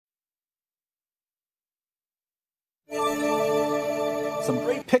Some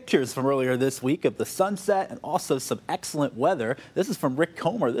great pictures from earlier this week of the sunset and also some excellent weather. This is from Rick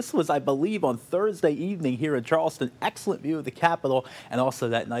Comer. This was, I believe, on Thursday evening here in Charleston. Excellent view of the Capitol and also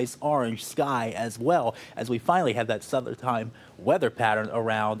that nice orange sky as well as we finally have that summertime weather pattern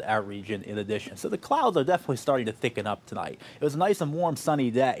around our region in addition. So the clouds are definitely starting to thicken up tonight. It was a nice and warm sunny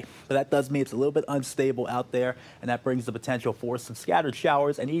day, but that does mean it's a little bit unstable out there, and that brings the potential for some scattered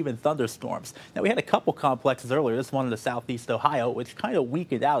showers and even thunderstorms. Now, we had a couple complexes earlier, this one in the southeast Ohio, which kind of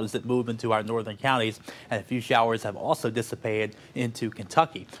weakened out as it moved into our northern counties, and a few showers have also dissipated into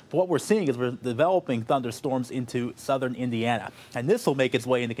Kentucky. But what we're seeing is we're developing thunderstorms into southern Indiana, and this will make its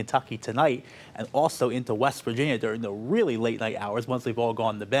way into Kentucky tonight and also into West Virginia during the really late night hours once we've all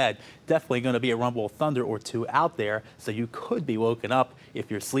gone to bed. Definitely going to be a rumble of thunder or two out there, so you could be woken up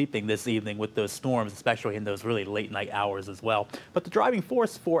if you're sleeping this evening with those storms, especially in those really late night hours as well. But the driving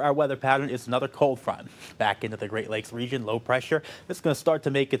force for our weather pattern is another cold front back into the Great Lakes region, low pressure. It's going to start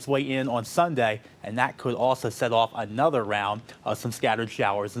to make its way in on Sunday, and that could also set off another round of some scattered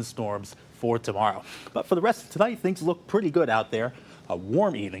showers and storms for tomorrow. But for the rest of tonight, things look pretty good out there. A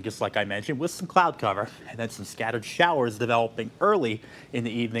warm evening, just like I mentioned, with some cloud cover, and then some scattered showers developing early in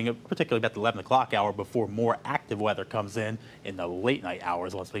the evening, particularly about the 11 o'clock hour before more active weather comes in the late night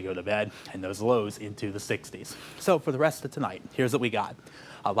hours once we go to bed, and those lows into the 60s. So for the rest of tonight, here's what we got.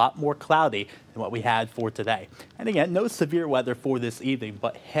 A lot more cloudy than what we had for today. And again, no severe weather for this evening,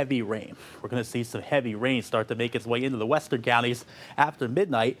 but heavy rain. We're going to see some heavy rain start to make its way into the western counties after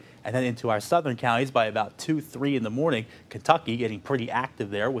midnight and then into our southern counties by about 2, 3 in the morning. Kentucky getting pretty active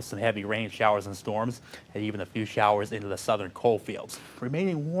there with some heavy rain showers and storms and even a few showers into the southern coal fields.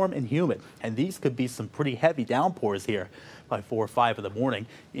 Remaining warm and humid, and these could be some pretty heavy downpours here by 4 or 5 in the morning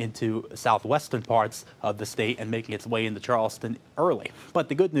into southwestern parts of the state and making its way into Charleston early. But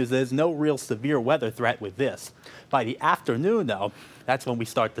the good news is no real severe weather threat with this. By the afternoon, though, that's when we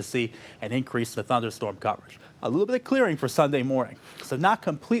start to see an increase in the thunderstorm coverage. A little bit of clearing for Sunday morning. So not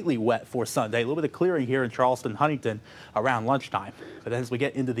completely wet for Sunday, a little bit of clearing here in Charleston, Huntington around lunchtime. But as we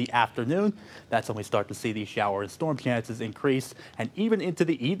get into the afternoon, that's when we start to see these shower and storm chances increase, and even into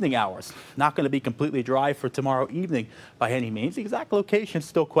the evening hours. Not going to be completely dry for tomorrow evening by any means. The exact location is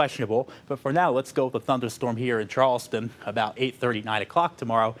still questionable, but for now, let's go with a thunderstorm here in Charleston about 8:30, 9 o'clock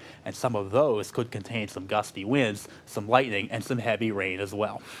tomorrow, and some of those could contain some gusty winds, some lightning, and some heavy rain as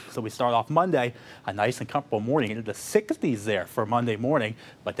well. So we start off Monday, a nice and comfortable morning into the 60s there for Monday morning,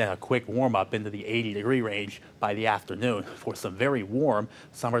 but then a quick warm up into the 80-degree range by the afternoon for some very warm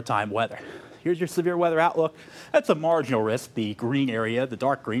summertime weather. Here's your severe weather outlook. That's a marginal risk. The green area, the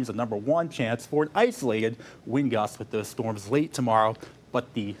dark green, is the #1 chance for an isolated wind gust with those storms late tomorrow.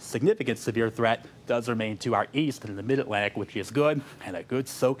 But the significant severe threat does remain to our east and the mid-Atlantic, which is good, and a good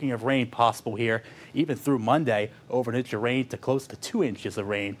soaking of rain possible here, even through Monday, over an inch of rain to close to 2 inches of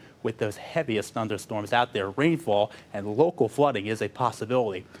rain with those heaviest thunderstorms out there. Rainfall and local flooding is a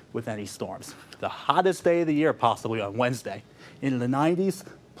possibility with any storms. The hottest day of the year possibly on Wednesday. In the 90s,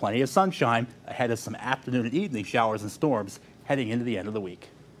 plenty of sunshine ahead of some afternoon and evening showers and storms heading into the end of the week.